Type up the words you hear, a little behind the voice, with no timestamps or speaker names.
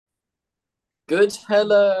Good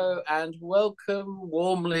hello and welcome,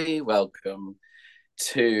 warmly welcome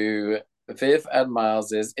to Viv and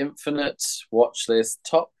Miles's Infinite Watchlist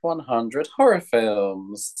Top 100 Horror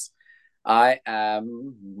Films. I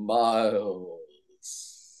am Miles.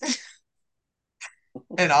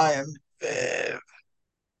 And I am Viv.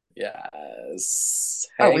 Yes.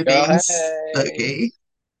 Are Hey we girl, being hey. spooky?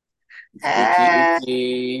 Spooky Ah,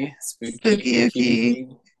 ooky. Spooky spooky, ooky.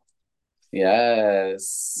 ooky.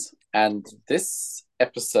 Yes. And this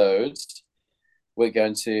episode we're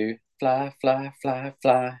going to fly, fly, fly,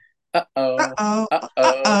 fly. Uh-oh, Uh-oh, uh-oh,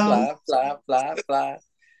 uh-oh. fly, fly, fly, fly.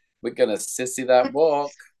 We're gonna sissy that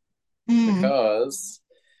walk Mm, because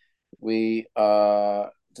we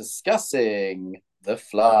are discussing The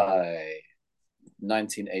Fly,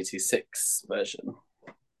 1986 version.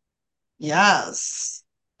 yes.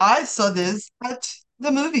 I saw this at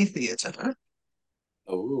the movie theater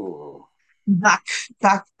Oh, back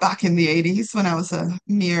back in the 80s when I was a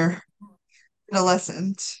mere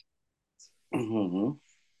adolescent. mm-hmm.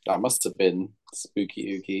 That must have been spooky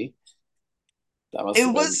ooky. That must It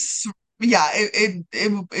have been, was yeah,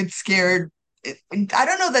 it scared I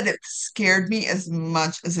don't know that it scared me as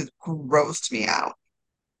much as it grossed me out.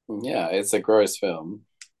 yeah, it's a gross film.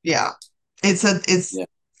 Yeah. It's Yeah,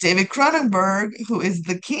 David Cronenberg who is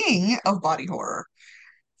the king of body horror.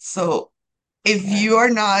 So if you yeah, are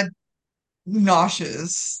not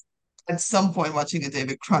nauseous at some point watching a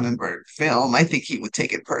David Cronenberg film, I think he would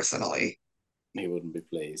take it personally. he wouldn't be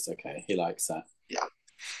pleased. Okay, he likes that. Yeah.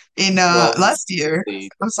 In Well, last year,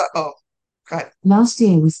 the I'm sorry. Oh, God. Last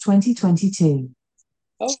year was 2022.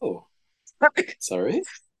 oh, That sorry.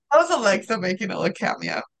 was Alexa making a little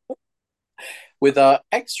cameo. With our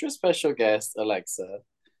extra special guest, Alexa.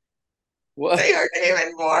 What? Say her name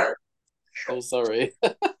anymore. Oh, sorry.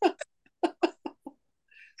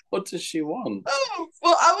 What does she want? Oh,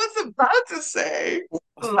 well, I was about to say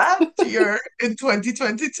last year in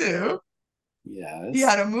 2022, he Yes.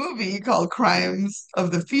 had a movie called Crimes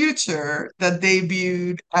of the Future that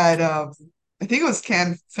debuted at I think it was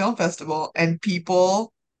Cannes Film Festival, and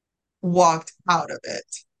people walked out of it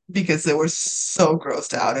because they were so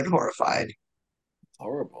grossed out and horrified.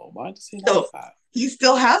 Horrible. Why does he like So that? he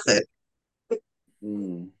still has it.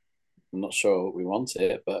 Hmm. I'm not sure we want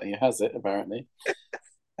it, but he has it apparently.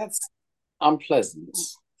 That's unpleasant.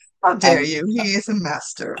 How dare Um, you? He is a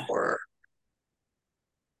master of horror.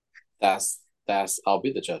 that's I'll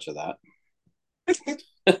be the judge of that.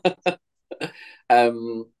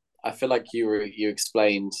 um, I feel like you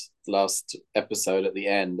explained last episode at the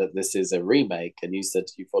end that this is a remake, and you said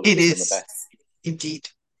you thought it It was from the is best. indeed.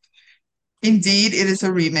 Indeed, it is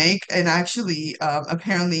a remake, and actually,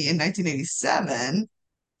 apparently in 1987,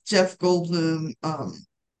 Jeff Goldblum,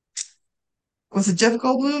 was it Jeff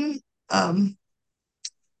Goldblum? Um,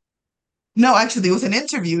 no, actually, it was an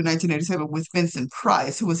interview in 1987 with Vincent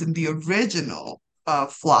Price, who was in the original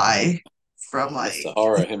Fly from Mr. like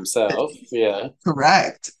Horror himself. Yeah.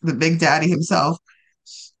 correct, the Big Daddy himself.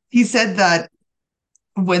 He said that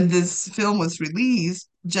when this film was released,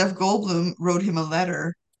 Jeff Goldblum wrote him a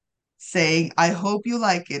letter saying, "I hope you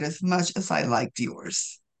like it as much as I liked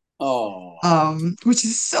yours." Oh, Which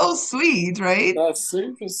is so sweet, right? that's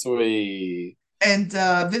super sweet. And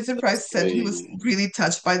Vincent Price said he was Sweet. really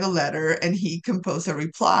touched by the letter and he composed a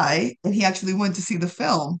reply and he actually went to see the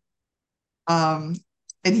film. Um,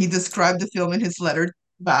 and he described the film in his letter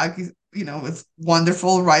back, it's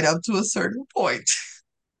wonderful right up to a certain point.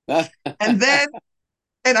 And then,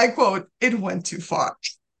 and I quote, it went too far.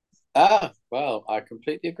 Well, I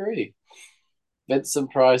completely agree.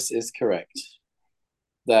 Vincent Price is correct.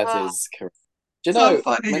 That Oh, is correct. Do you how know,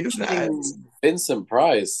 funny is that? mentioning Vincent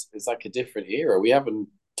Price is like a different era. We haven't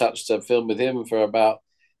touched a film with him for about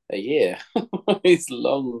a year. He's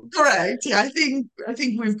long. Correct. Yeah, I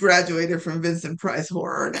think we've graduated from Vincent Price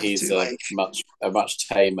horror now He's to like a much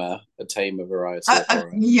tamer variety of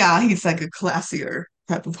horror. yeah, he's like a classier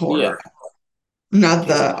type of Yeah, horror. Not he's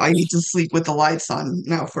the I much. need to sleep with the lights on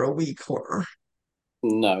now for a week horror.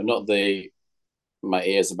 No, not the my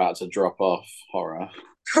ears about to drop off horror.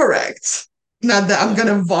 Correct. Not that I'm Yeah,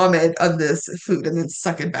 gonna vomit on this food and then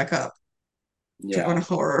suck it back up kind yeah. of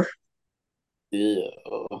horror.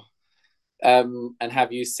 Ew. And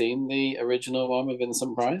have you seen the original one with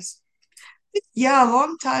Vincent Price? Yeah, a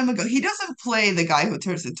long time ago. He doesn't play the guy who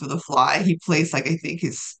turns into the fly. He plays like I think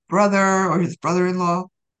his brother or his brother-in-law.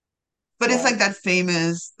 But it's like Right. that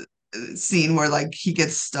famous scene where like he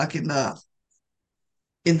gets stuck in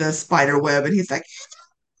the spider web and he's like,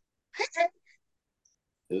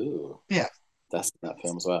 Ooh, yeah, that's in that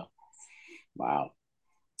film as well. Wow.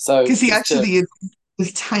 So because he just to actually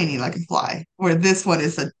is tiny like a fly, where this one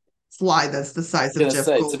is a fly that's the I was size of gonna Jeff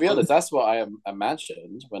say, to be Goldblum. honest, that's what I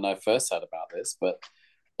imagined when I first heard about this, but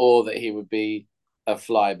or that he would be a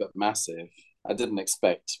fly but massive. I didn't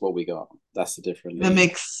expect what we got. That's a different The league.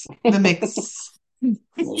 mix, the mix.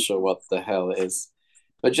 Not sure what the hell it is.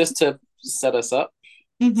 But just to set us up,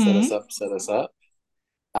 set us Mm-hmm. up, set us up.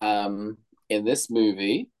 Um, in this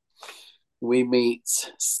movie, we meet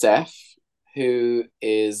Steph, who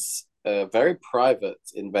is a very private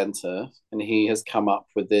inventor, and he has come up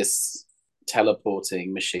with this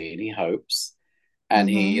teleporting machine, he hopes, and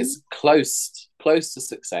he Mm-hmm. is close to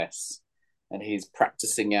success, and he's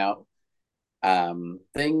practicing out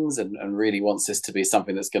things and really wants this to be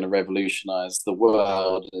something that's going to revolutionize the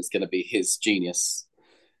world and it's going to be his genius.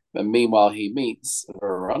 And meanwhile, he meets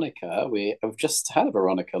Veronica. We have just had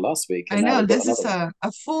Veronica last week, I and now know we've got this another is one.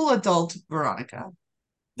 a full adult Veronica.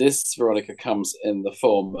 This Veronica comes in the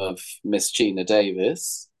form of Miss Geena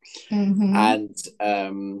Davis, Mm-hmm.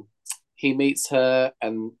 and he meets her,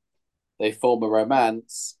 and they form a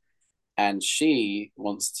romance. And she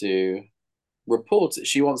wants to report it.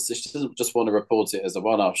 She doesn't just want to report it as a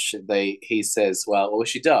one-off. He says, well, or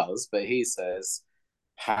she does, but he says,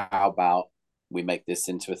 how about we make this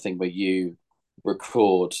into a thing where you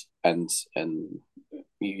record and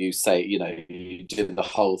you say, you do the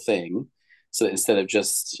whole thing, so that instead of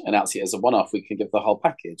just announcing it as a one-off, we can give the whole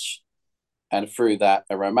package. And through that,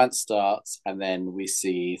 a romance starts, and then we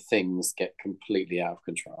see things get completely out of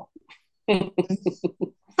control. I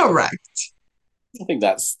Correct. think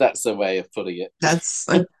that's a way of putting it. That's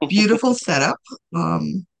a beautiful setup.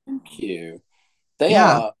 Thank you. They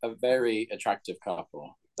Yeah, are a very attractive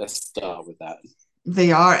couple. Let's start with that.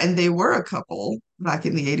 they are, and they were a couple back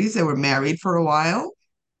in the 80s. They were married for a while.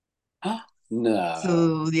 No.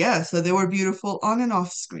 So yeah, so they were beautiful on and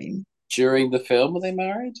off screen. During the film, were they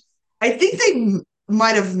married? I think they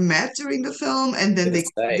might have met during the film, and then Gonna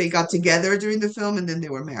they say got together during the film, and then they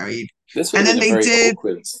were married. this would And have then been a they very did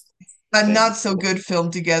awkward a thing not so for. good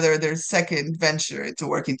film together. Their second venture into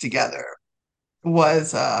working together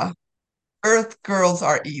was Earth Girls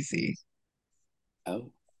Are Easy.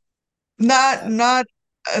 Oh, that Not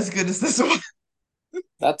as good as this one.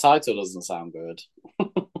 that title doesn't sound good.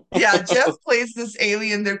 Yeah, Jeff plays this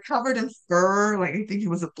alien. They're covered in fur. Like I think he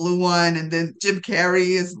was a blue one, and then Jim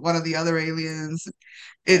Carrey is one of the other aliens. Oh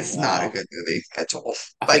It's not a wow! good movie at all.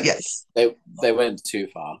 I But think yes, they went too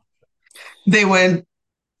far. they went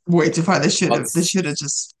way too far. They Once, should have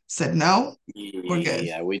just said no. We're good.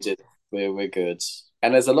 yeah, we did. We're good.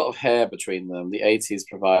 And there's a lot of hair between them. The 80s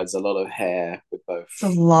provides a lot of hair with both. It's a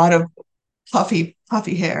lot of puffy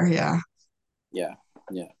hair. Yeah. Yeah,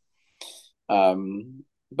 yeah.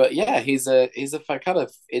 But yeah, he's a kind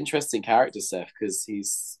of interesting character, Seth,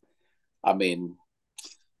 because I mean,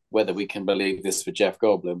 whether we can believe this for Jeff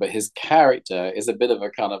Goldblum, but his character is a bit of a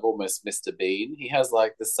kind of almost Mr. Bean. He has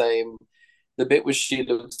like the bit where she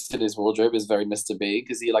looks in his wardrobe is very Mr. Bean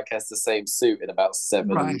because he like has the same suit in about Right.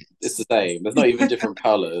 seven. It's the same. There's not even different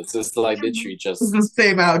colors. It's like literally It's the just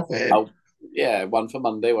same outfit. oh yeah, one for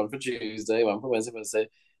Monday, one for Tuesday, one for Wednesday.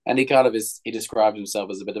 And he kind of is. He describes himself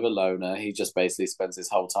as a bit of a loner. He just basically spends his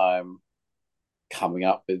whole time coming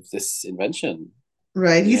up with this invention.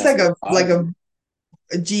 Right. He He's has no like time.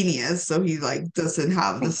 a genius, so he like doesn't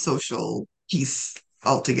have the social piece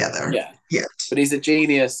altogether Yeah, yet. but he's a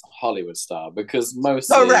genius Hollywood star because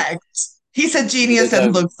mostly Correct. He's a they genius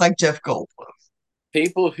and don't. looks like Jeff Goldblum.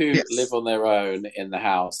 People who live Yes. on their own in the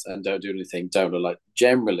house and don't do anything don't look like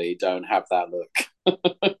generally don't have that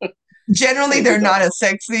look. Generally, They do they're not. not as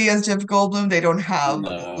sexy as Jeff Goldblum. They don't have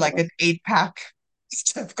like No. an eight pack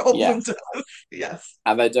Jeff Yeah, Goldblum does. Yes.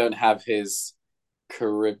 and they don't have his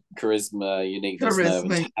charisma, uniqueness, nerve,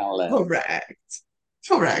 and Charisma. talent. Correct.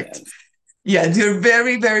 Correct. Yes, Yeah, you're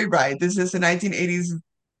very, very right. This is a 1980s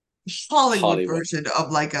Hollywood Hollywood, version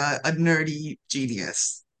of like a nerdy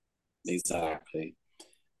genius. exactly.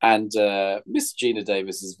 And Miss Gina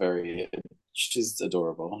Davis is she's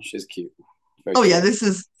adorable. She's cute, very Oh yeah, cute. this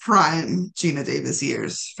is prime Gina Davis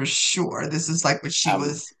years for sure. This is like when she Um,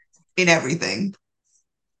 was in everything.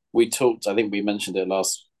 we talked. I think we mentioned it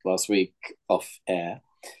last week off air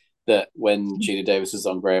that when Gina Davis was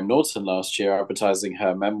on Graham Norton last year advertising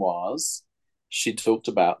her memoirs, she talked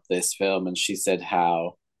about this film and she said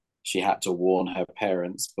how she had to warn her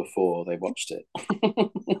parents before they watched it.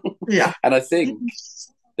 Yeah. And I think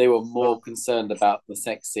they were more concerned about the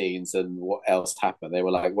sex scenes and what else happened. They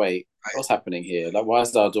were like, wait, what's happening here? Like, why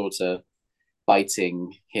is our daughter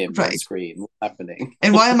biting him on Right. screen? What's happening?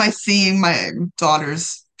 And why am I seeing my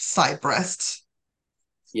daughter's side breast?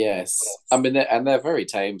 Yes. I mean, they're very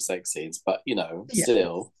tame sex scenes, but Yeah.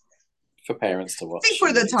 still for parents to I think watch,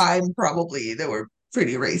 for the need to. time, probably they were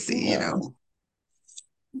pretty racy, you know.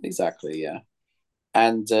 No, exactly, yeah.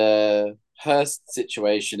 And her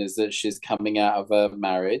situation is that she's coming out of a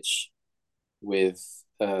marriage with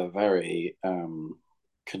a very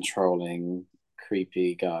controlling,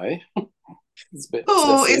 creepy guy. It's a bit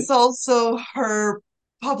Who obsessive. is also her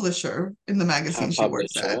publisher in the Her magazine she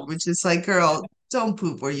works at, publisher, which is like, girl, don't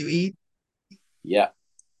poop where you eat. yeah.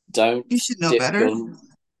 Don't You should know dip better. your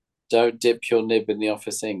don't dip your nib in the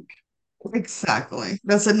office ink. Exactly.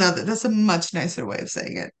 That's a much nicer way of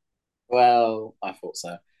saying it. Well, I thought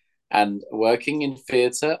so. And working in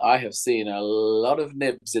theatre, I have seen a lot of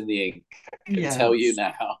nibs in the ink. I can tell you Yes.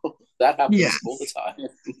 now. That happens all the Yes.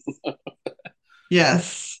 time.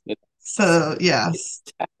 Yes. So, yes.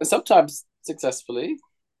 Sometimes successfully,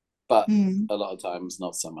 but Hmm. a lot of times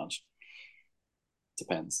not so much.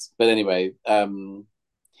 Depends. But anyway, and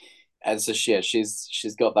so yeah,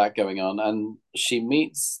 she's got that going on, and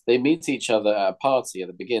they meet each other at a party at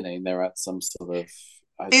the beginning. They're at some sort of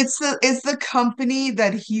I, It's the company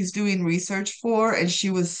that he's doing research for, and she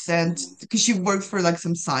was sent because she worked for like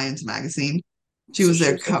some science magazine. She so was she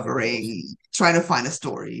there was there for real. covering, trying to find a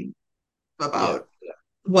story Yeah, about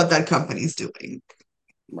what that company's doing.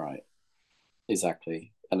 right,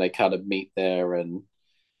 exactly. And they kind of meet there, and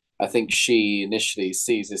I think she initially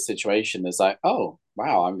sees this situation as like, oh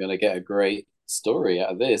wow, I'm going to get a great story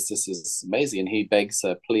out of this. This is amazing. And he begs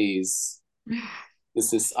her, please,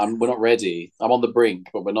 we're not ready. I'm on the brink,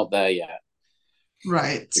 but we're not there yet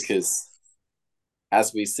Right. because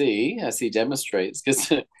as we see, as he demonstrates,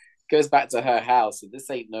 because it goes back to her house, and this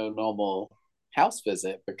ain't no normal house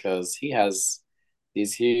visit because he has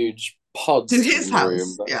these huge To pods his in the room.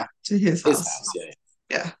 house. But Yeah, to his his house. house, yeah.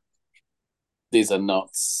 Yeah. These are not.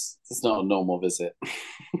 It's not a normal visit.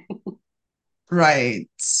 Right.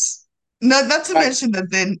 Not In to fact, mention that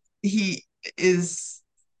then he is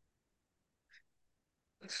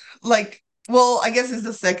like, well, I guess it's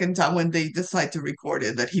the second time when they decide to record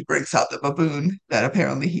it that he brings out the baboon, that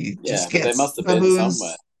apparently he yeah, just but they gets must have been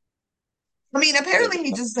somewhere. baboons. I mean, They, apparently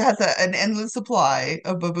he just has an endless supply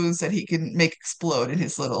of baboons that he can make explode in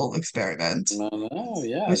his little experiment, no, no,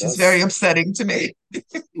 yeah, which is very that's upsetting to me.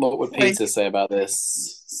 what would Like, Peter say about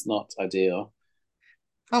this? It's not ideal.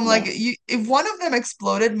 I'm like, No, you, if one of them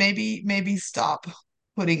exploded, maybe stop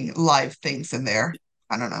putting live things in there.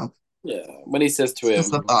 I don't know. yeah. When he says to It's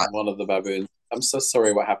just a him, thought. one of the baboons, "I'm so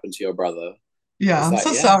sorry, what happened to your brother?" Yeah, It's I'm like,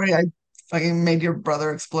 so yeah, sorry I fucking made your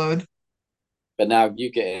brother explode. but now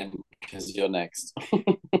you get in because you're next.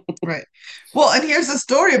 Right. Well, and here's a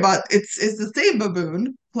story about it's the same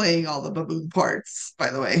baboon playing all the baboon parts, by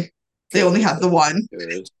the way. They only Good, had the one.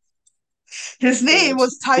 good, His name good.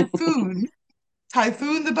 was Typhoon,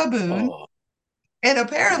 Typhoon the baboon, Oh, and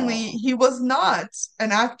apparently oh, he was not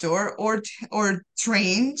an actor or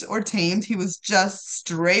trained or tamed. He was just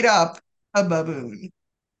straight up a baboon.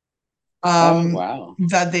 oh, Um, wow.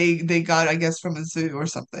 that they got, I guess, from a zoo or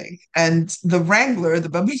something. And the wrangler, the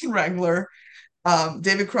baboon wrangler,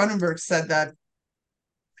 David Cronenberg said that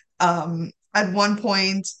at one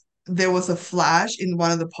point there was a flash in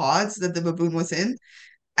one of the pods that the baboon was in,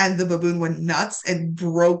 and the baboon went nuts and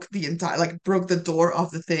broke the entire, like broke the door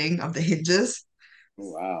of the thing of the hinges.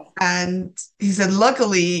 Wow. And he said,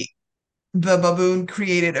 luckily, the baboon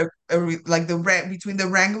created like between the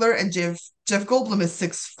Wrangler and Jeff Goldblum is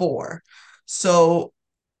 6'4", so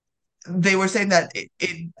they were saying that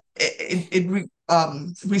it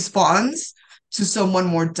responds to someone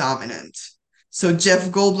more dominant. So Jeff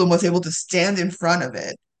Goldblum was able to stand in front of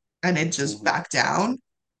it, and it just Hmm. backed down.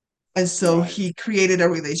 And so Right. he created a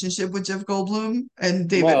relationship with Jeff Goldblum, and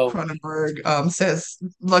David Well, Cronenberg says,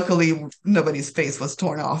 luckily nobody's face was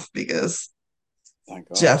torn off because thank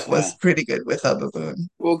God. Jeff Yeah. was pretty good with a baboon.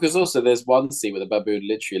 Well, because also there's one scene where the baboon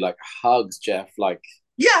literally like hugs Jeff, like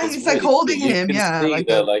Yeah, it's he's like really cool. holding You him. can Yeah, see like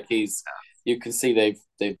the you can see they've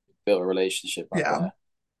built a relationship right yeah, there.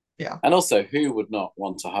 yeah, And also, who would not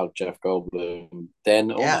want to hug Jeff Goldblum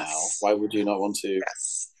then or now? yes, Why would you not want to?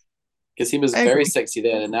 yes. Because he was I very agree. sexy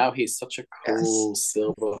then, and now he's such a Yes. cool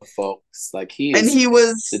silver fox. Like he And is he the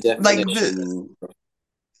was like the definition.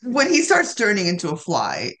 when he starts turning into a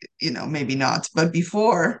fly, maybe not, but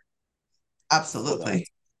before, Before that, absolutely.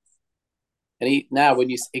 and he now when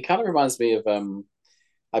you he kind of reminds me of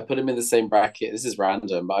I put him in the same bracket. This is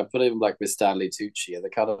random, but I put him like with Stanley Tucci, the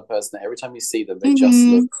kind of person that every time you see them, they just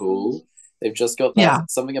Hmm. look cool. They've just got that Yeah,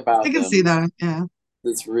 something I about can see them that. Yeah,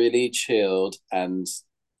 that's really chilled and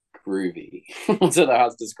groovy. I don't know how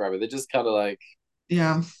to describe it. They're just kind of like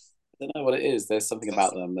yeah. I don't know what it is. There's something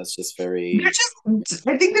about them that's just They're very just,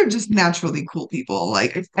 I think they're just naturally cool people.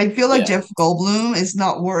 Like, I feel like yeah. Jeff Goldblum is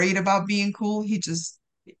not worried about being cool. He just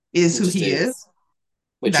is It who just he is. is.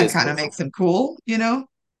 which That is kind of cool. makes him cool, you know?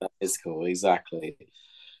 That is cool. Exactly.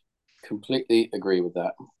 Completely agree with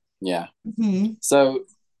that. Yeah. Hmm. So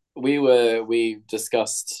we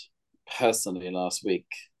discussed personally last week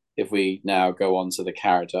if we now go on to the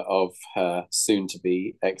character of her soon to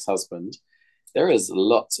be ex-husband, there is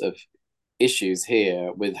lots of issues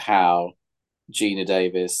here with how Geena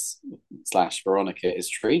Davis slash Veronica is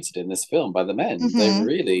treated in this film by the men. They Hmm.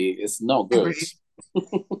 really, it's not good.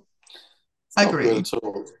 Agree. It's not good Agree. at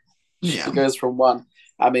all. She Yeah. goes from one.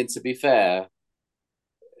 I mean, to be fair,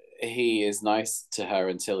 he is nice to her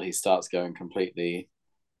until he starts going completely,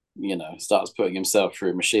 starts putting himself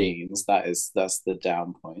through machines. That's the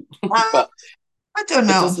down point. Uh, But I don't it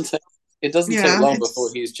know. doesn't take it doesn't take Yeah, long before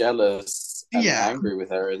it's he's jealous and yeah. angry with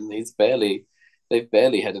her, and they've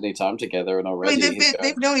barely had any time together, and I mean, already he's they've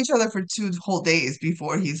going, known each other for 2 whole days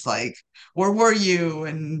before he's like, "Where were you?"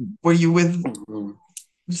 And were you with "Mm,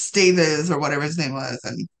 Davis or whatever his name was?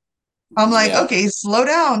 And I'm like, yeah, okay, slow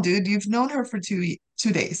down, dude. You've known her for 2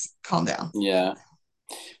 days. Calm down. yeah."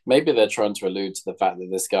 Maybe they're trying to allude to the fact that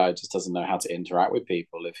this guy just doesn't know how to interact with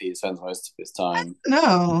people if he spends most of his time.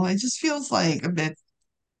 No, it just feels like a bit.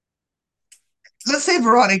 Let's say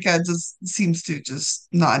Veronica just seems to just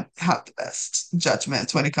not have the best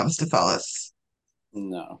judgment when it comes to fellas.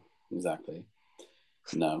 No, exactly.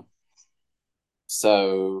 No.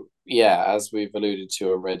 So yeah, as we've alluded to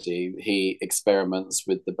already, he experiments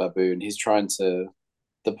with the baboon. He's trying to.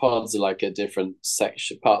 The pods are like at different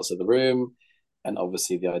section parts of the room, and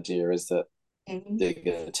obviously the idea is that Mhm. they're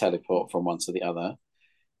going to teleport from one to the other.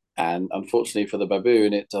 And unfortunately for the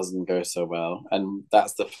baboon, it doesn't go so well. And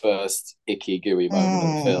that's the first icky gooey moment of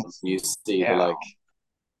the Mm, film. You see the yeah, like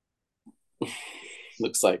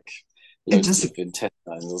looks like it loads just of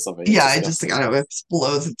intestines or something. It's yeah, it just disgusting. kind of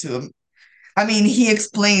explodes into him. I mean, he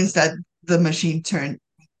explains that the machine turned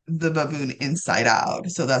the baboon inside out,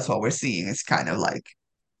 so that's what we're seeing. It's kind of like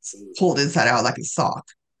pulled inside out like a sock.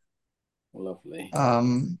 Lovely.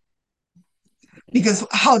 Um, Yeah. because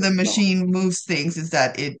how the No. machine moves things is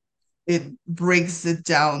that it breaks it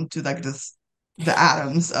down to like the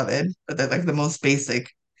atoms of it, like the most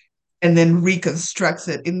basic, and then reconstructs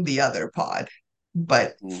it in the other pod.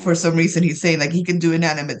 But for Mhm. some reason, he's saying like he can do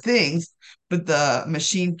inanimate things, but the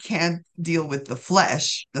machine can't deal with the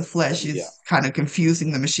flesh. The flesh Yeah. is kind of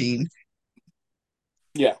confusing the machine.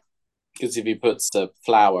 Yeah. Because if he puts a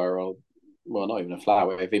flower or well, not even a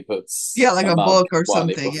flower, if he Yeah, puts like a a mug book to or one,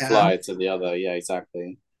 it something. will Yeah, fly to the other. Yeah,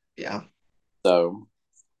 exactly. yeah. So,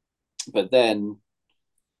 but then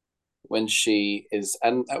when she is,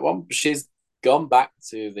 and at one, she's gone back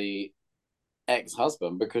to the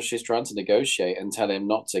ex-husband because she's trying to negotiate and tell him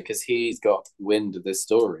not to because he's got wind of this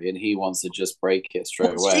story and he wants to just break it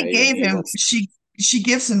Well, straight away and he wants she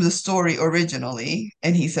gives him the story originally,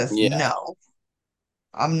 and he says yeah no.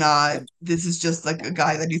 I'm not. This is just like a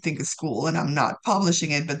guy that you think is cool, and I'm not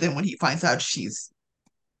publishing it. But then when he finds out she's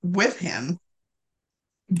with him,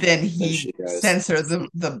 then then he she goes sends her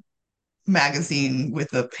the magazine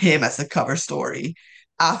with him as a cover story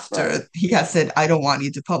right after he has said, "I don't want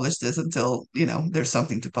you to publish this until there's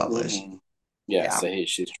something to publish." mm-hmm. Yeah, Yeah. so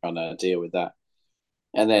she's trying to deal with that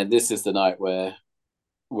and then this is the night where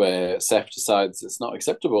Seth decides it's not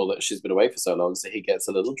acceptable that she's been away for so long so he gets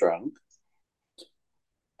a little drunk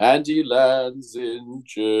and he lands in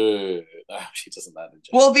jail. No, she doesn't land in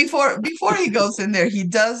jail. Well, before he goes in there, he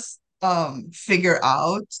does figure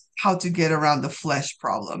out how to get around the flesh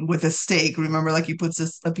problem with a steak. Remember, like he puts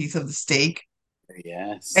a piece of the steak and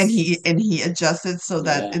Yes. he adjusts it so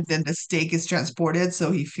that Yeah. then the steak is transported,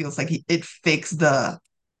 so he feels like it fixed the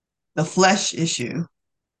flesh issue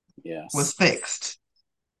was Yes. fixed.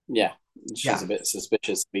 Yeah. She's Yeah. a bit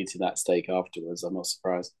suspicious of eating that steak afterwards. I'm not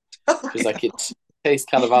surprised. She's like, it tastes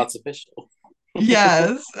kind of artificial.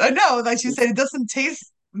 Yes, I know. Like she said, it doesn't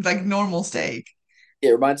taste like normal steak. It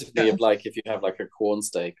reminds me Yeah, of like if you have like a corn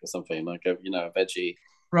steak or something, like a veggie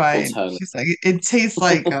right. alternative. She's like, it tastes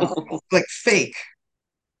like fake.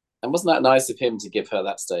 And wasn't that nice of him to give her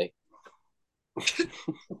that steak?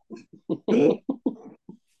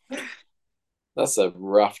 That's a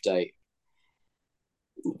rough date.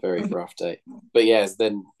 Very rough date. But yes,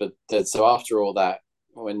 then so after all that,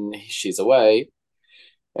 when she's away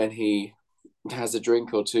and he has a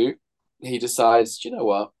drink or two, he decides, you know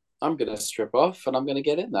what? I'm gonna strip off and I'm gonna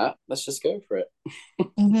get in that. Let's just go for it.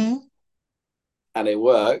 Hmm. And it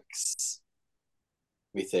works,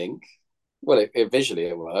 we think. Well, visually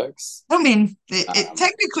it works. I mean, it Um,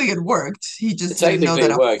 technically it worked. He just didn't know technically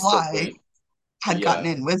that it a works, but fly had gotten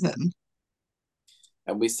yeah, in with him.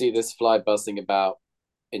 and we see this fly buzzing about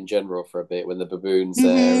in general for a bit when the baboon's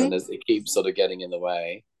there, Hmm. and as it keeps sort of getting in the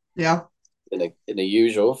way. Yeah. in a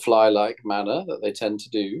usual fly-like manner that they tend to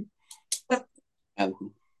do, and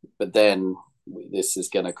but then this is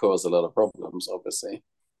going to cause a lot of problems, obviously.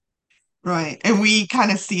 Right. And we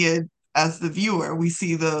kind of see it as the viewer. We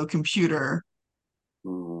see the computer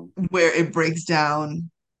Mm, where it breaks down.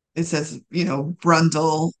 It says,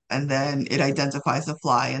 Brundle, and then it identifies the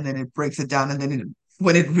fly, and then it breaks it down, and then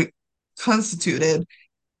when it reconstituted,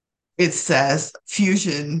 it says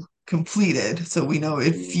fusion completed. So we know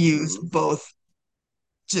it fused mm, both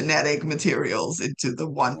genetic materials into the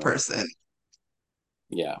one right. person.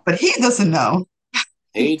 Yeah, But he doesn't know.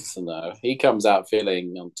 he doesn't know. He comes out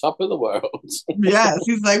feeling on top of the world. Yes,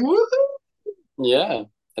 he's like, woohoo. Yeah.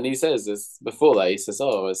 And he says this before that, he says,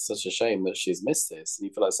 "Oh, it's such a shame that she's missed this." And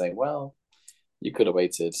you feel like saying, "Well, you could have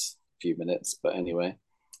waited a few minutes, but anyway,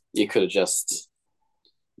 you could have just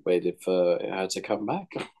waited for her to come back."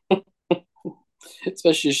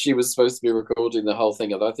 Especially as she was supposed to be recording the whole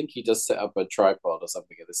thing. Although I think he does set up a tripod or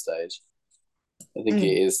something at this stage. I think Mm,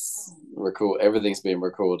 it is everything's being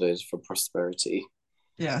recorded for prosperity.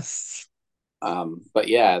 yes. But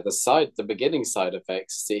yeah, the beginning side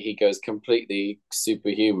effects, he goes completely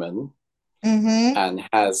superhuman Mm-hmm. and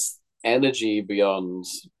has energy beyond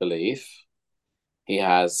belief. He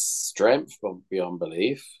has strength beyond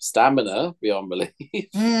belief, stamina beyond belief.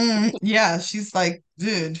 Yeah, she's like,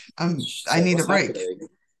 dude, She's I like, need a "What's break. happening?"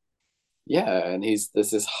 Yeah, and there's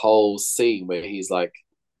this whole scene where he's like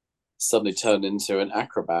suddenly turned into an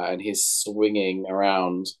acrobat and he's swinging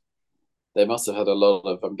around. They must have had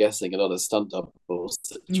I'm guessing, a lot of stunt double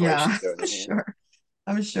Yeah, situations going on here sure.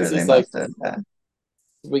 I'm sure because they he's like must have that.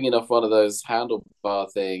 swinging off one of those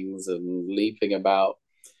handlebar things and leaping about,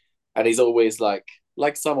 and he's always like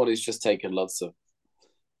someone who's just taken lots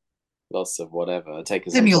of whatever,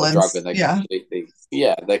 taken some sort of drug, Stimulants. and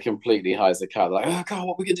Yeah. they're completely high as a cat. Like, oh god,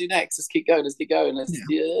 what are we gonna do next? Let's keep going. Let's keep going. Let's Yeah.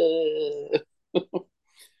 yeah.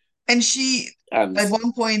 And she, And at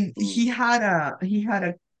one point, mm, he had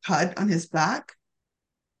a cut on his back,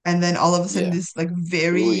 and then all of a sudden, yeah, this like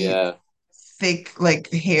oh very yeah, thick like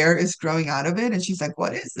hair is growing out of it, and she's like,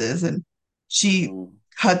 "What is this?" And she mm,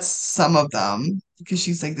 cuts some of them because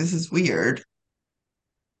she's like, "This is weird."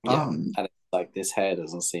 yeah. Um, And it's like this hair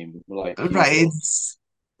doesn't seem like right, usual.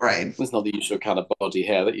 right. It's not the usual kind of body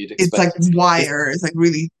hair that you'd It's like expect. This, wire. It's like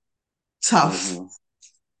really tough. mhm.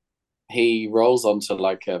 He rolls onto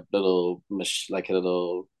like a little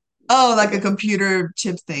Oh, like thing a of computer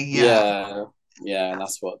chip thing. Yeah, yeah, yeah, and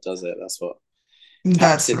that's what does it. That's what taps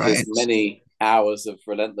that's in his right. many hours of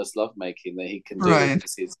relentless lovemaking that he can do Right.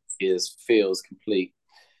 because he feels complete.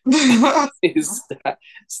 His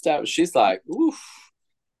stab. She's like, oof,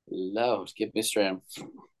 Lord, give me strength.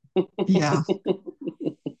 Yeah.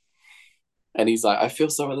 And he's like, I feel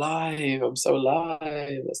so alive. I'm so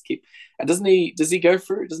alive. Let's keep. And doesn't he? Does he go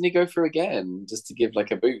through? Doesn't he go through again just to give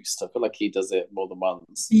like a boost? I feel like he does it more than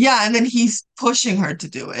once. Yeah, and then he's pushing her to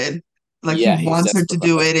do it. Like he Yeah, he's wants her to desperate for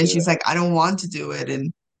do her it, to and do she's it. like, I don't want to do it.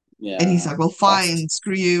 And he's Yeah, like, well, that's fine,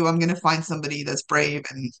 screw you. I'm gonna find somebody that's brave,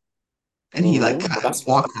 and he like mm-hmm. kind Well, of that's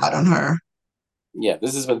walks out on her. yeah.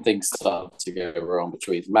 This is when things start to go wrong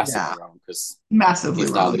between massively Yeah, wrong because massively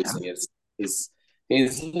he's now wrong. Yeah. losing his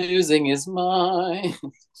he's losing his mind.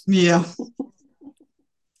 Yeah.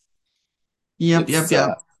 Yep, yep, It's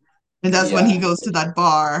yep. And that's when he yeah. goes to that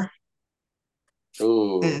bar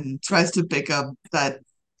Ooh, and tries to pick up that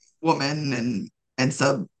woman and ends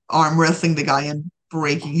up arm wrestling the guy and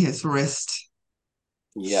breaking his wrist.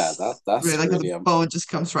 yeah. Really, That's like the really bone just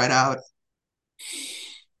comes right out.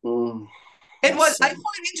 mm, And what that's I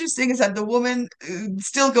find interesting is that the woman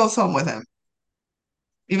still goes home with him,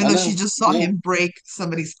 even I though she know. just saw Yeah, him break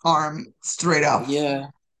somebody's arm straight off. yeah.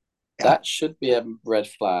 Yeah, That should be a red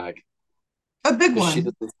flag a big because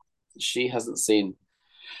one. she hasn't seen.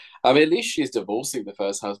 I mean, at least she's divorcing the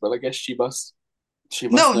first husband. I guess she No,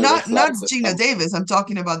 must know red not flags at Gina some. Davis. I'm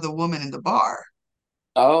talking about the woman in the bar.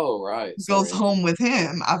 Oh right, Goes sorry. home with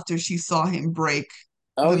him after she saw him break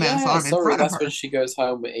Oh the man's yeah, arm in sorry. front of That's when her. she goes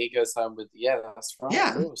home. He goes home with. Yeah, that's right. Of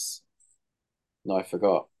Yeah, course. No, I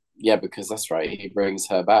forgot. Yeah, because that's right. He brings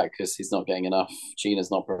her back because he's not getting enough.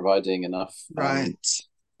 Gina's not providing enough right.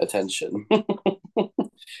 attention.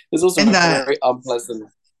 There's also And a that, very unpleasant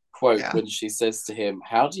quote yeah. when she says to him,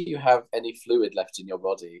 "How do you have any fluid left in your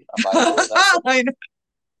body?" I'm like, "Oh, I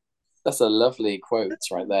that's a lovely quote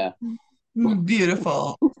right there." know.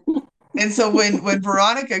 Beautiful. And so when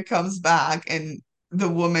Veronica comes back and the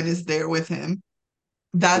woman is there with him,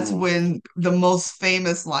 that's Mhm. when the most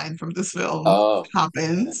famous line from this film Oh,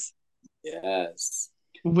 yeah. happens, Yes.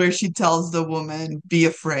 where she tells the woman, "Be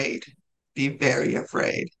afraid, be very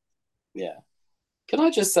afraid." Yeah. Can I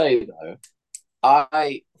just say though,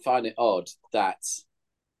 I find it odd that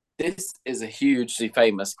this is a hugely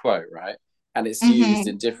famous quote, right? And it's used Hmm.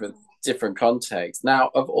 in different contexts. Now,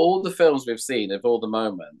 of all the films we've seen, of all the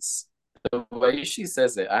moments, the way she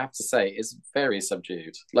says it, I have to say, is very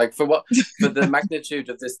subdued. Like for the magnitude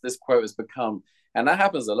of this quote has become, and that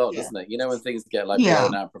happens a lot, Yeah. doesn't it? You know, when things get like Yeah.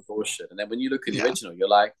 blown out of proportion, and then when you look at the Yeah. original, you're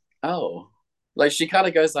like, oh, like she kind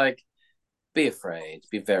of goes like, be afraid,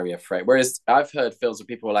 be very afraid. Whereas I've heard films where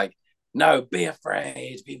people are like, no, be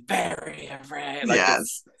afraid, be very afraid. Like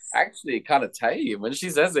it's Yes. actually kind of tame when she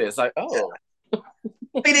says it. It's like, oh, I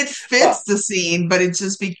mean, it but fits the scene, but it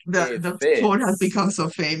just it the quote has fits. become so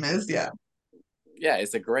famous. Yeah. Yeah,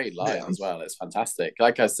 it's a great line Yeah. as well. It's fantastic.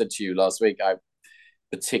 Like I said to you last week, I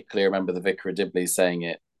particularly remember the Vicar of Dibley saying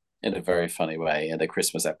it in a very funny way in a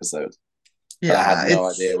Christmas episode, but I had Yeah. no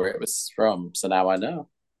idea where it was from. So now I know.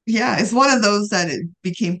 It's one of those that it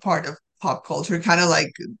became part of pop culture, kind of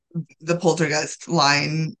like the Poltergeist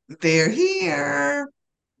line, they're here.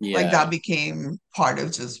 Like that Yeah, became part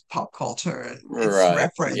of just pop culture, and it's right. Yeah,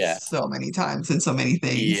 referenced so many times in so many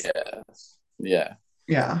things. yeah, yeah.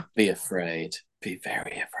 Yeah. Be afraid. Be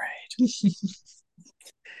very afraid.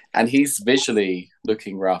 And he's visually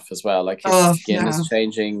looking rough as well. Like his Oh, skin yeah. is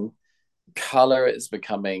changing color. It's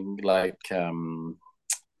becoming like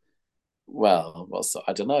well, what's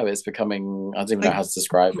I don't know. It's becoming I don't even know Like how to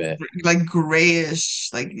describe it. like grayish.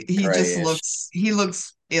 Like Grayish. he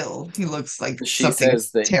looks ill. He looks like She something says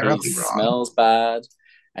is that he terribly wrong. smells bad,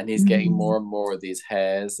 and he's getting Mhm. more and more of these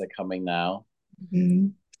hairs are coming now.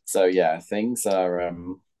 Mhm. So yeah, things are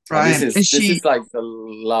and Right. And this she, is like the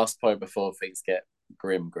last point before things get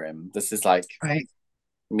grim. This is like right.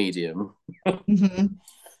 medium. Hmm.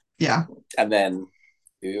 Yeah. And then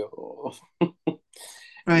ew, and then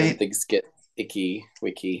Right. things get icky,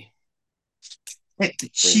 wicky,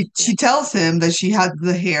 She grim. tells him that she had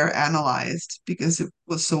the hair analyzed because it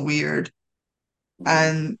was so weird, Mm.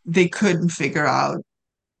 and they couldn't figure out.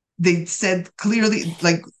 They said clearly,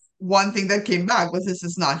 like one thing that came back was this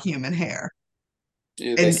is not human hair,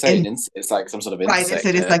 They and say it's like some sort of right, they insect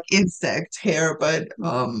said it's hair. like insect hair, but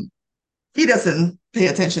he doesn't pay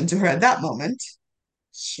attention to her at that moment.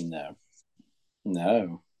 No,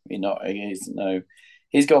 no, he's no,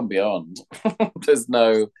 he's gone beyond. There's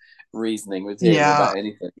no reasoning with him Yeah, about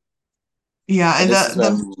anything. yeah, And and this is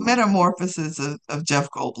the when metamorphosis of Jeff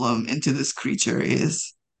Goldblum into this creature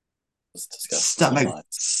is it's disgusting. It's not nice.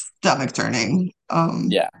 stomach turning.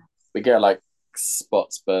 Yeah, we get like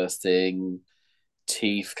spots bursting,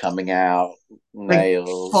 teeth coming out, Like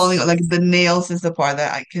falling, nails. like the nails is the part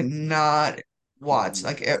that I cannot watch. Mm,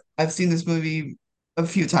 Like I've seen this movie a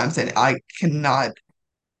few times and I cannot.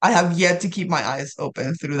 I have yet to keep my eyes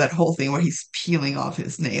open through that whole thing where he's peeling off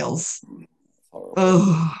his nails. horrible.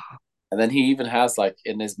 Ugh. And then he even has like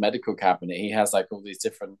in his medical cabinet, he has like all these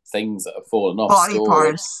different things that have fallen off Body stored.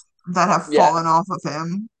 parts that have Yeah, fallen off of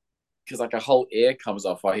him. because like a whole ear comes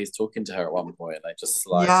off while he's talking to her at one point, like just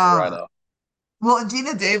slides right Yeah. off. Well,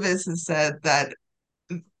 Gina Davis has said that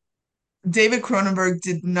David Cronenberg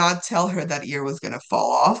did not tell her that ear was going to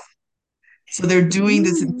fall off. So they're doing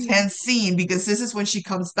this Ooh. intense scene because this is when she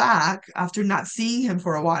comes back after not seeing him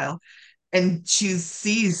for a while, and she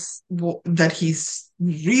sees that he's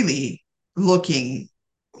really looking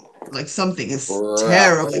like something is Rough.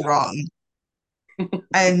 terribly wrong.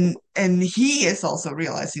 And he is also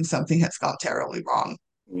realizing something has gone terribly wrong.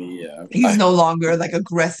 Yeah. He's no longer like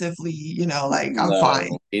aggressively, like I'm fine.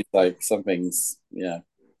 No, he's like something's yeah,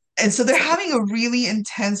 And so they're something. having a really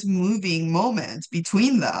intense moving moment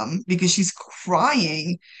between them because she's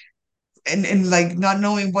crying and like not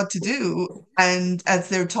knowing what to do. And as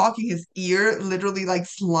they're talking, his ear literally like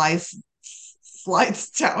slides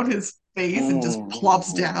down his face and just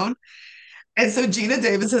plops Mm. down. And so Gina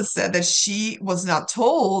Davis has said that she was not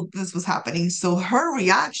told this was happening. So her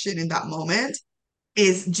reaction in that moment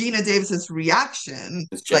is Gina Davis's reaction,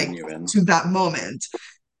 It's like genuine, to that moment.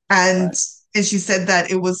 And right? and she said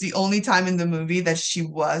that it was the only time in the movie that she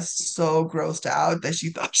was so grossed out that she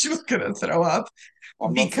thought she was gonna throw up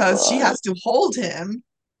I'm not because she surprised. has to hold him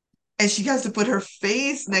and she has to put her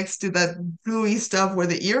face next to that gooey stuff where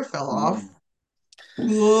the ear fell off.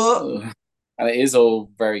 Mm. Ugh. Ugh. And it is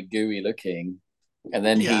all very gooey looking. And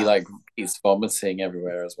then he Yeah, like he's vomiting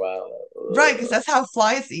everywhere as well. right, because that's how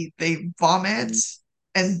flies eat. They vomit, Mm.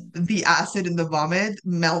 and the acid in the vomit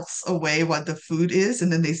melts away what the food is,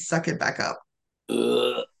 and then they suck it back up.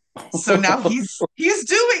 Ugh. So now he's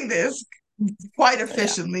doing this quite Yeah.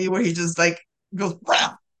 efficiently, where he just like goes,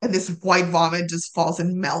 "Rah," and this white vomit just falls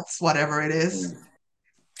and melts whatever it is, Mm.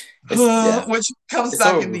 It's yeah. which comes It's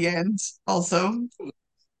back in all the end. Also,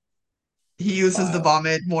 he uses the vile.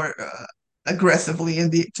 vomit more. aggressively in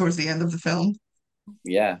the towards the end of the film.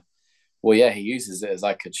 Yeah. Well, yeah, he uses it as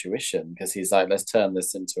like a tuition because he's like, let's turn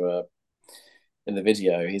this into a in the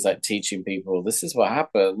video. He's like teaching people this is what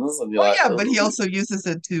happens, and you're Oh like, yeah, but he oh, also uses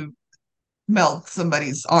it to melt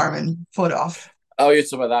somebody's arm and foot off. oh, you're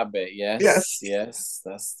talking about that bit. Yes, Yes. yes,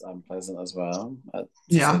 that's unpleasant as well, to say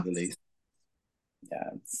Yeah. the least. Yeah,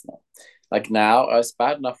 it's not like now. It's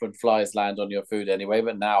bad enough when flies land on your food anyway,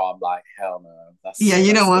 but now I'm like, hell no, Yeah,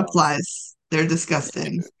 you don't that's want gone. flies. They're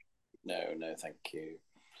disgusting. No, no, thank you.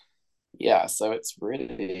 Yeah, so it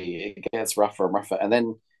gets rougher and rougher, and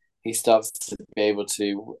then he starts to be able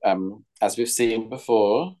to, as we've seen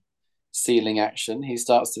before, ceiling action. He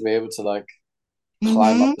starts to be able to like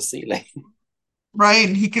climb Mm-hmm. up the ceiling Right.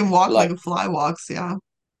 He can walk like like a fly walks. Yeah.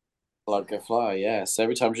 like a fly. Yeah. So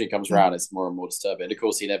every time she comes around, it's more and more disturbing. And of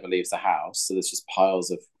course, he never leaves the house, so there's just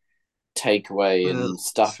piles of takeaway Ugh. and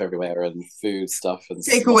stuff everywhere, and food stuff and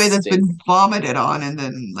more Takeaway that's stink. been vomited on and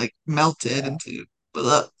then like melted Yeah. into.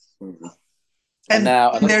 Ugh. Mhm. And And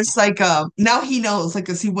now, there's like now he knows like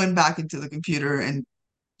because he went back into the computer and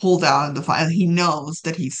pulled out the file. He knows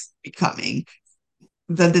that he's becoming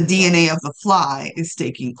that the right, DNA of the fly is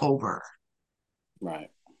taking over right.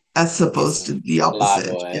 as He's opposed a to the fly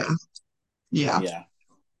opposite. Yeah. boy. Yeah. Yeah.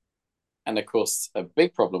 And of course, a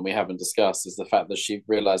big problem we haven't discussed is the fact that she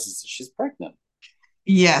realizes that she's pregnant.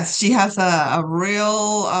 Yes, she has a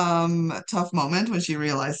real tough moment when she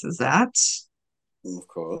realizes that. Of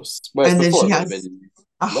course. Whereas And then before she it would have has been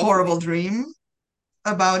a horrible lovely, dream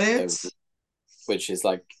about it, uh, which is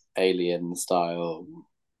like alien style,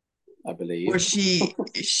 I where believe.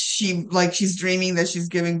 she like she's dreaming that she's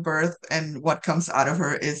giving birth and what comes out of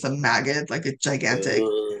her is a maggot, like a gigantic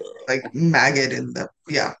like Ugh. maggot in the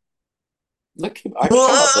yeah. Look, I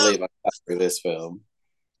cannot believe I sat through this film.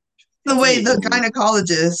 I The didn't way the even.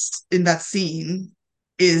 gynecologist in that scene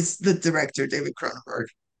is the director, David Cronenberg.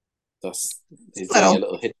 That's he's doing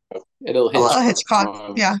Little, a little a little Hitchcock.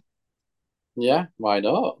 Hitchcock. Yeah, Yeah, why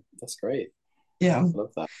not? That's great. yeah. I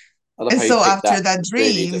love that. I love And how he so picked after that that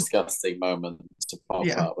really dream, disgusting moment to pop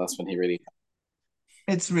yeah, up. That's when he really,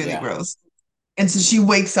 it's really yeah. gross. And so she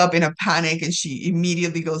wakes up in a panic and she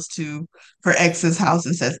immediately goes to her ex's house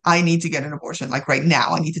and says, I need to get an abortion, like right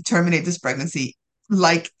now. I need to terminate this pregnancy,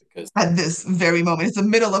 like Because at this very moment. It's the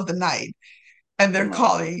middle of the night. And they're right.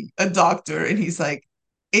 calling a doctor, and he's like,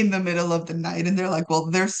 in the middle of the night. And they're like, well,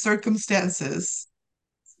 there's circumstances.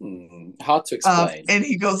 Hard to explain. And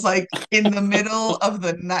he goes, like, in the middle of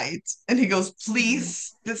the night. And he goes, Mm.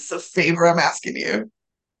 please, this is a favor I'm asking you.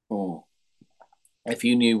 Oh. If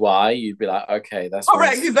you knew why, you'd be like, okay, that's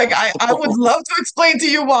Correct. He's like, reasonable. I would love to explain to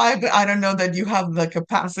you why, but I don't know that you have the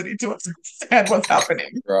capacity to understand what's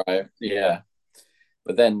happening. Right. Yeah.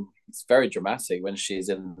 But then it's very dramatic when she's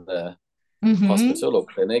in the Mm-hmm. hospital or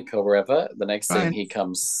clinic or wherever. The next thing Right. he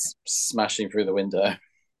comes smashing through the window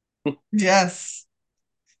Yes.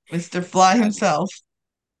 Mr. Fly and himself.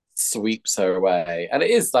 sweeps her away. And it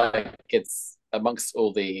is like it's amongst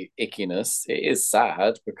all the ickiness, it is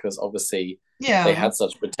sad because obviously they Yeah. had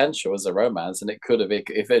such potential as a romance, and it could have, if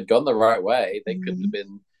it had gone the right way, they could have Mhm.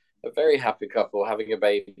 been a very happy couple having a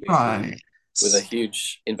baby Right. with a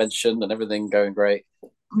huge invention and everything going great.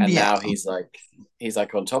 And Yeah. now he's like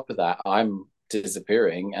on top of that, I'm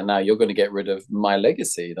disappearing, and now you're going to get rid of my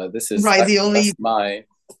legacy. Like this is Right. that's my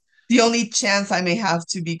The only chance I may have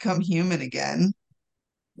to become human again,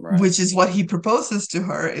 right. which is what he proposes to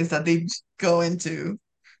her, is that they go into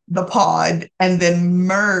the pod and then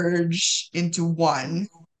merge into one,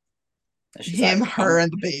 And she's him, like, her, come.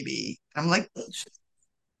 and the baby. I'm like,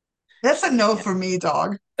 that's a no Yeah, for me,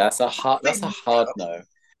 dog. that's a Complete hard no.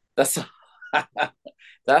 That's a,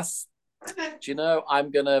 that's no. do you know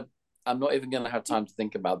I'm not even gonna have time to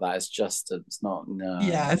think about that. It's not no.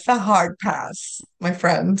 Yeah, it's a hard pass, my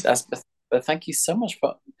friend. That's but thank you so much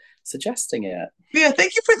for suggesting it. Yeah,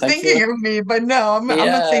 thank you for Thank thinking you. of me, but no, I'm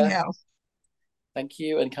gonna say Yeah. no. Thank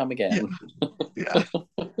you and come Yeah, again. yeah.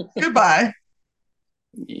 Goodbye.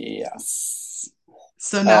 Yes.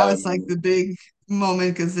 So now it's like Um the big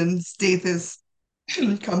moment because then Stathis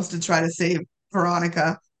comes to try to save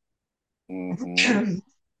Veronica. mhm.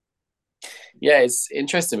 Yeah, it's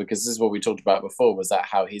interesting because this is what we talked about before, was that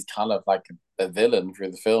how he's kind of like a villain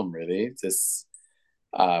through the film, really. This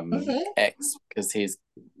Mhm. X, because he's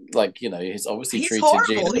like, he's obviously He's treated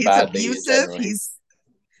horrible. Geena He's badly in abusive. general. He's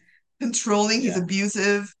He's controlling. He's yeah,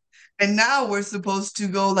 abusive. And now we're supposed to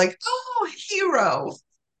go like, oh, hero.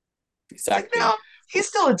 It's like, no, exactly. he's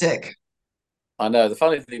still a dick. I know. The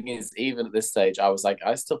funny thing is, even at this stage, I was like,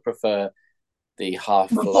 I still prefer the half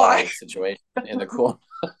Reply. fly situation in the corner.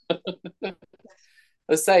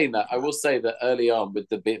 saying that, I will say that early on with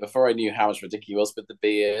the beard, before I knew how much ridiculous he was with the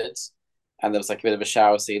beard, and there was like a bit of a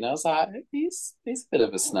shower scene, I was like, he's a bit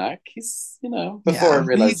of a snack. He's, before I Yeah,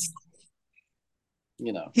 realized,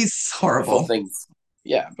 you know, he's before horrible. things,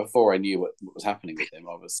 yeah, before I knew what was happening with him,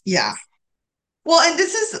 obviously. Yeah. Well, and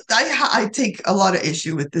this is I take a lot of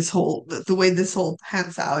issue with this whole the way this whole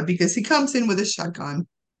pans out because he comes in with a shotgun,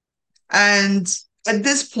 and at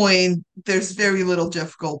this point, there's very little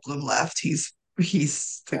Jeff Goldblum left. He's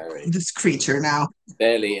Very, this creature now,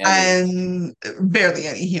 barely any. and barely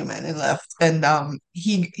any human left. And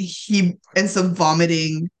he ends up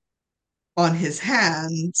vomiting on his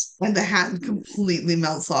hand, and the hand completely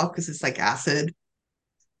melts off because it's like acid.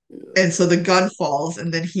 And so the gun falls,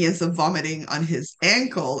 and then he ends up vomiting on his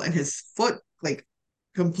ankle, and his foot like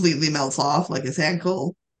completely melts off, like his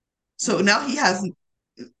ankle. So now he has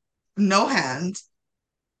no hand,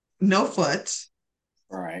 no foot,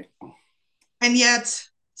 Right. and yet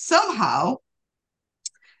somehow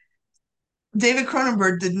David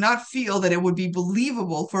Cronenberg did not feel that it would be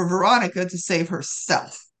believable for Veronica to save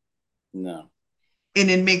herself. No. And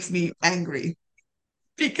it makes me angry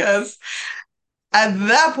because at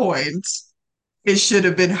that point, it should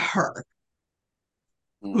have been her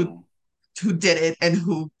who Mm. who did it and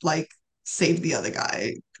who like saved the other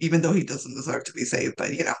guy, even though he doesn't deserve to be saved,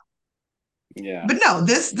 but you know. Yeah. But no,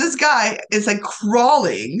 this guy is like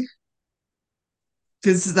crawling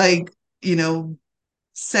because you know,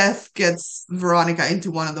 Seth gets Veronica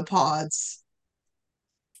into one of the pods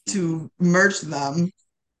Mhm. to merge them,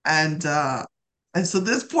 and so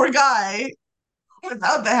this poor guy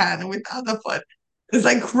without the hand and without the foot is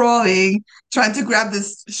like crawling, trying to grab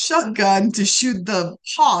this shotgun to shoot the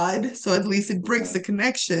pod, so at least it breaks the Mhm.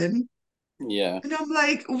 connection. Yeah. And I'm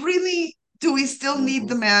like, really? Do we still need Hmm.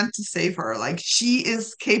 the man to save her? Like, she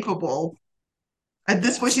is capable. At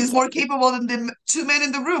this Yeah. point, she's more capable than the two men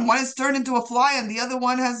in the room. One is turned into a fly, and the other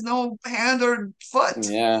one has no hand or foot.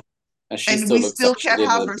 Yeah. And she And still we looks like still she can't did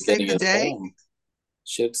at have the her save beginning the of the day? film.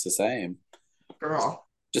 She looks the same. Girl.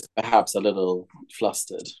 Just perhaps a little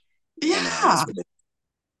flustered. I know Yeah. it's ridiculous.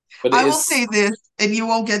 But it I will is say this, and you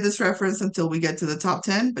won't get this reference until we get to the top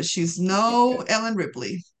 10, but she's no okay. Ellen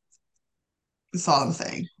Ripley. That's all I'm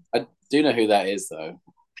saying. I do know who that is though.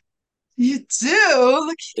 You do?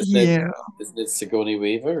 Look at Isn't it you. isn't it Sigourney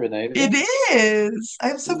Weaver in It Alien? is.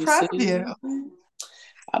 I'm so You proud see? of you.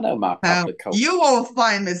 I know my Now, public culture. you won't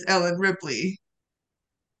find Miss Ellen Ripley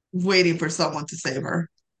waiting for someone to save her.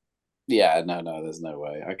 Yeah, no, there's no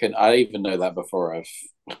way. I even know that before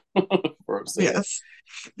before I've seen it. Yes.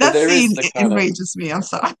 But That there is scene the kind of enrages me. I'm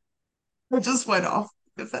sorry. I just went off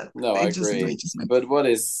with that. no, I It just agree. enrages me. But what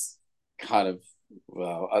is kind of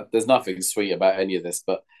well, there's nothing sweet about any of this,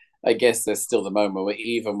 but I guess there's still the moment where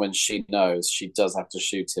even when she knows, she does have to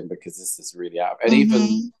shoot him because this is really out. And even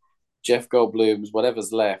Mm-hmm. Jeff Goldblum's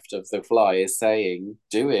whatever's left of the fly is saying,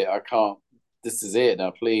 "Do it. I can't. This is it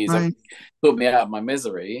now. Please, Right. put me out of my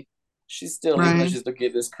misery." She's still, even though Right. she's looking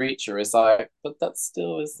at this creature, it's like, but that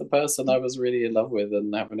still is the person I was really in love with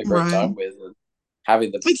and having a great Right. time with and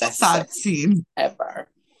having the It's a best sad sex scene. ever.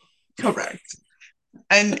 Correct.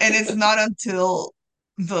 And it's not until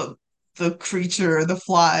the the creature, the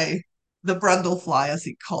fly, the Brundlefly, as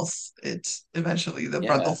he calls it eventually, the Yeah.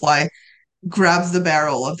 Brundlefly grabs the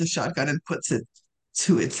barrel of the shotgun and puts it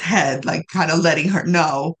to its head, like kind of letting her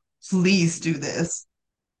know, please do this.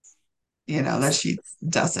 You know, that she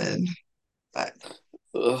doesn't. But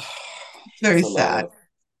Ugh, very that's a lot sad. of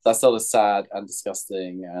that's all sad and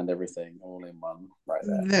disgusting and everything all in one right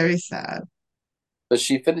there. Very sad. But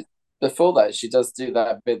she finished before that. She does do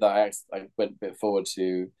that bit that I went a bit forward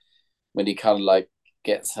to when he kind of like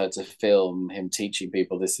gets her to film him teaching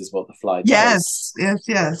people this is what the fly Yes, does. yes,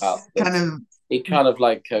 yes. About the, Kind of. he kind of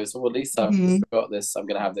like goes, well, at least I've Mhm. got this. I'm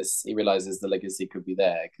going to have this. He realizes the legacy could be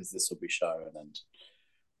there because this will be shown, and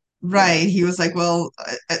you know, Right. He was like, well,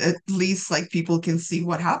 at least like people can see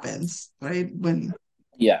what happens, right? When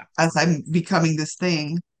yeah, as I'm becoming this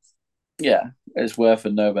thing. yeah, it's worth a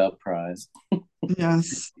Nobel Prize.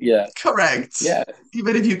 Yes. Yeah, Correct. yeah,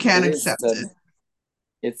 Even if you can't it is. accept it.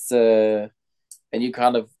 It's and you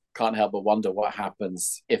kind of can't help but wonder what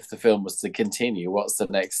happens if the film was to continue. What's the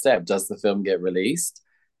next step? Does the film get released?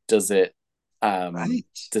 Does it? Right.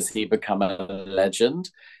 Does he become a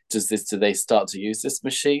legend? Do they start to use this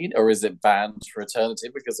machine, or is it banned for eternity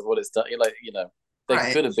because of what it's done? You're like, there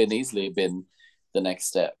Right. could have been easily been the next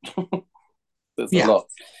step. There's a Yeah. lot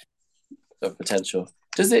of potential.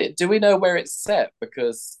 Do we know where it's set?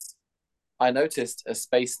 Because I noticed a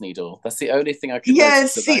space needle. That's the only thing I could Yeah,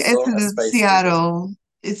 notice, that I it's saw a in space needle. Seattle.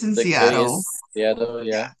 It's in It Seattle. is Seattle,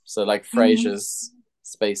 Yeah. yeah. So like Mhm. Frasier's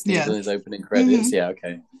Space Needle in his Yes. opening Hmm. credits. Yeah,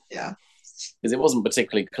 okay. Yeah. Because it wasn't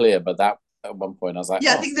particularly clear, but that at one point I was like,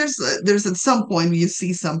 Yeah, I oh, think there's at some point you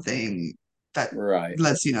see something that right,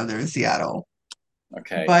 lets you know they're in Seattle.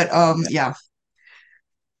 okay, But yeah, yeah.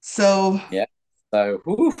 So yeah. So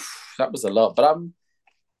that was a lot, but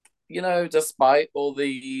despite all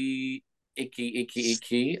the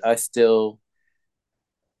icky, I still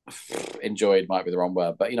enjoyed. Might be the wrong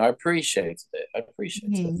word, but I appreciated it. I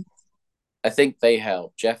appreciated it. mhm, I think they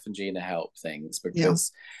help. Jeff and Geena help things yeah.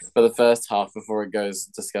 because for the first half, before it goes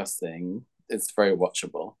disgusting, it's very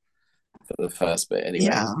watchable for the first bit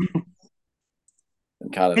anyway, Yeah.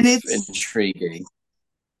 and kind And of intriguing.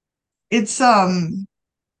 it's um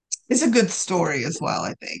it's a good story as well,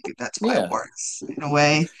 I think. That's why it Yeah, works in a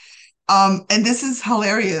way. And this is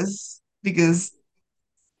hilarious because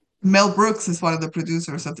Mel Brooks is one of the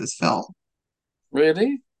producers of this film.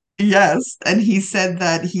 really. Yes, and he said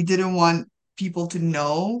that he didn't want people to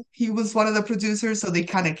know he was one of the producers, so they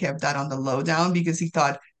kind of kept that on the lowdown because he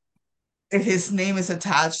thought if his name is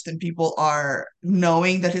attached and people are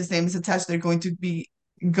knowing that his name is attached, they're going to be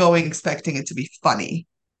going expecting it to be funny.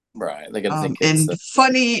 Right, they're going to think it's And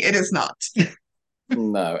funny it is not.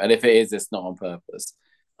 no, and if it is, it's not on purpose.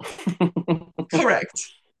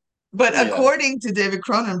 Correct. But Yeah. according to David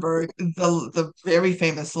Cronenberg, the very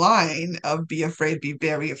famous line of "Be afraid, be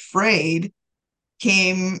very afraid"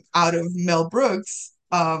 came out of Mel Brooks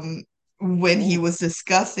when he Mm. was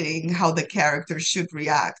discussing how the character should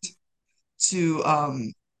react to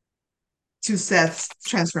um, to Seth's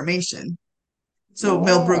transformation. So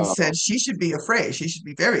Mel Brooks Wow. said she should be afraid. She should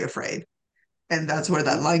be very afraid, and that's where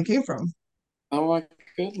that Mm. line came from. Oh my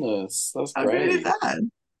goodness, that's How great is great. that?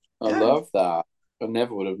 I Yeah, love that. I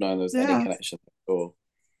never would have known there was any yeah, connection before.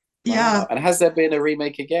 yeah. Wow. And has there been a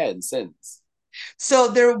remake again since? So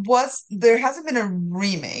there hasn't been a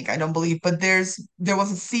remake, I don't believe, but there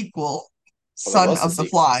was a sequel, Well, there Son was a of the sequel.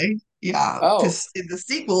 Fly. Yeah, Oh, because in the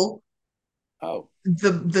sequel, oh,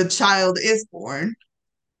 the child is born,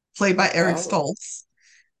 played by Eric oh. Stoltz,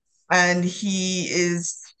 and he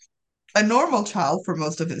is a normal child for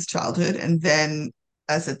most of his childhood, and then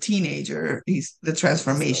as a teenager, he's the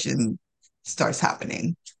So, transformation starts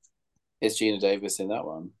happening. is Gina Davis in that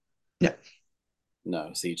one? Yeah,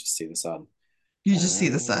 No, so you just see the son. you just see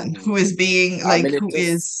the son Oh. who is being I like mean, it who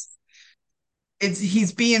just is it's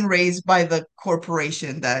he's being raised by the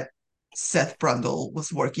corporation that Seth Brundle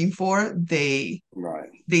was working for.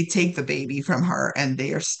 right, They take the baby from her and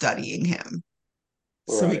they are studying him.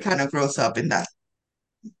 So he right kind of grows up in that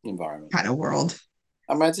environment. kind of world.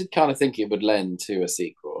 I mean, I did kind of think it would lend to a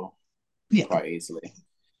sequel Yeah. quite easily.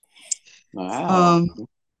 Wow. Um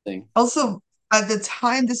Interesting. Also at the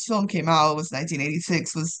time this film came out, it was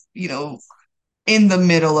 1986, was, in the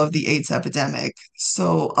middle of the AIDS epidemic.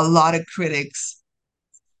 So a lot of critics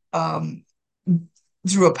um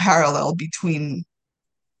drew a parallel between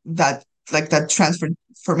that, like that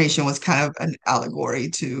transformation was kind of an allegory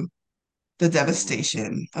to the Mm-hmm.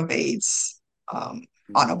 devastation of AIDS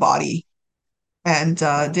on a Mm-hmm. body. And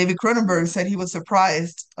Wow. David Cronenberg said he was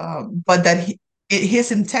surprised, but that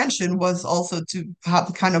his intention was also to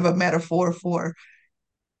have kind of a metaphor for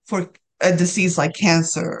a disease like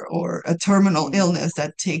cancer or a terminal Mm. illness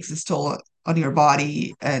that takes its toll on your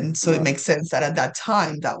body. And so it Right. makes sense that at that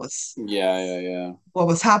time that was Yeah. what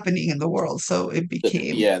was happening in the world. So it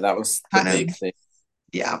became Yeah, that was the kind of, big thing.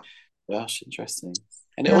 yeah, Gosh, interesting.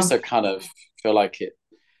 And it yeah. also kind of feel like it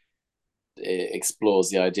explores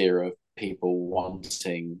the idea of people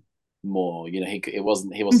wanting more. He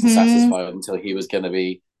wasn't Hmm. satisfied until he was going to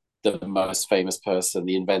be the most famous person,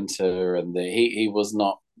 the inventor, and he was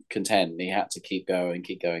not content. He had to keep going,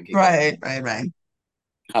 keep going, keep Right, going. right, right,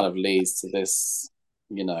 Kind of leads to this,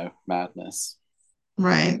 madness.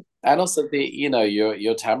 right, And also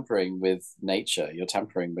you're tampering with nature. You're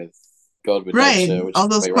tampering with God, with right. nature, which is All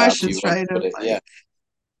those the way around you questions, want to right? put Of it. Yeah,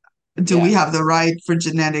 like, do we yeah, have the right for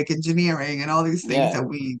genetic engineering and all these things yeah. that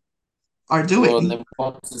we are Well, and doing? then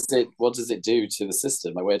what does it do to the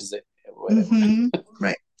system? Like, Hmm.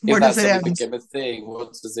 Right. if Where does that it suddenly end? became a thing,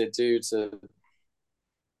 what does it do to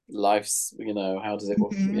life's? How does it?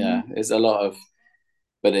 Hmm. Yeah, it's a lot of,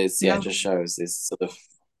 but it Yeah, just shows this sort of.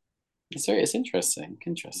 It's interesting,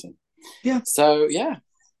 interesting. yeah. So yeah,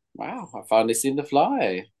 wow, I finally seen The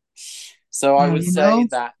Fly. So I Now would you say know.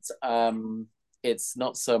 that it's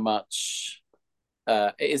not so much.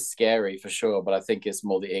 It is scary for sure, but I think it's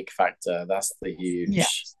more the ick factor. That's the Yeah,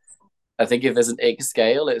 huge. I think if there's an ick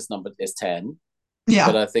scale, it's 10.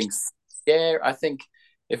 But yeah. I think scare. I think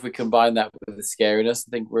if we combine that with the scariness,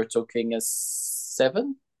 I think we're talking a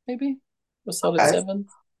 7, maybe a solid Okay. 7.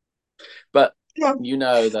 But Yeah, you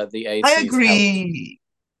know that the I eighties helped. agree.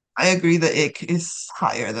 I agree the ick is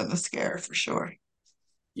higher than the scare for sure.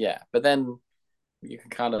 Yeah, but then you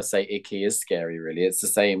can kind of say icky is scary, really. It's the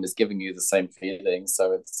same, it's giving you the same feeling.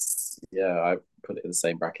 So it's, yeah, I put it in the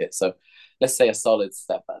same bracket. So let's say a solid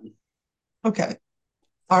 7. Okay.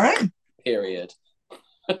 All right. Period.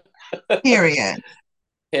 Period.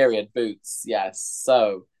 Period. Boots. Yes.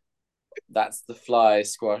 So that's the fly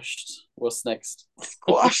squashed. What's next?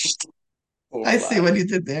 Squashed. Poor I see what fly. you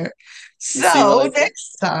did there. You see what So I did?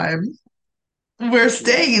 next time we're Yeah.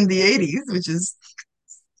 staying in the 80s, which is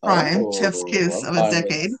prime, chef's Oh, kiss of a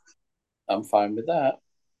decade. I'm fine with that.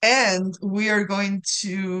 And we are going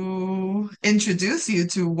to introduce you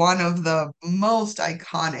to one of the most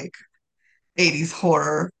iconic 80s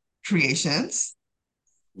horror creations.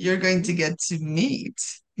 You're going to Mhm. get to meet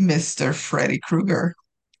Mr. Freddy Krueger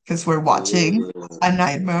because we're watching Ooh. A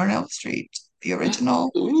Nightmare on Elm Street, the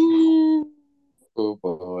original. Ooh. Oh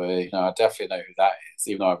boy. No, I definitely know who that is,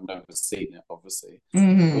 even though I've never seen it, obviously.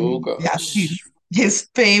 Oh Yes, gosh. his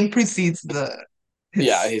fame precedes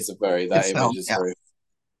Yeah, his he's a very, that his image film. is Yeah. very,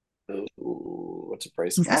 ooh, to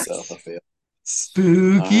brace myself, I Yes. feel. All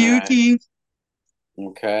Spooky right. ooky.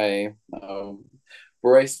 Okay.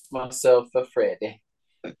 Brace myself for Freddy.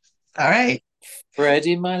 All right.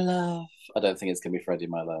 Freddy, my love. I don't think it's gonna be Freddy,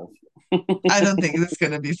 my love. I don't think it's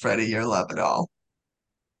gonna be Freddy Your Love at all.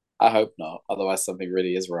 I hope not. Otherwise, something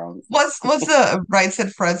really is wrong. What's the Right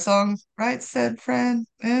Said Fred song? Right Said Fred.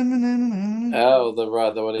 Oh,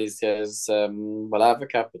 the one he says, "We'll have a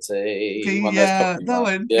cup of tea." One of those Yeah, cooking that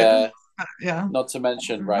ones. one. Yeah. Yeah. Yeah. Not to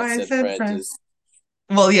mention, Right Right Said Said Fred Fred. is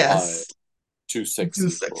Well, I yes. too Too sexy for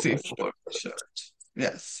sexy my for shirt. a shirt.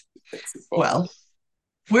 Yes. Sexy for Well,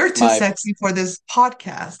 we're too my sexy for this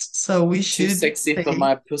podcast, so too sexy for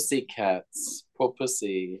my pussy cats. Poor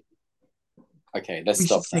pussy. Okay, let's we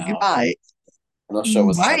should stop say now. goodbye. I'm not sure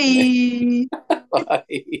what's happening. Bye.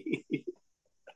 Bye.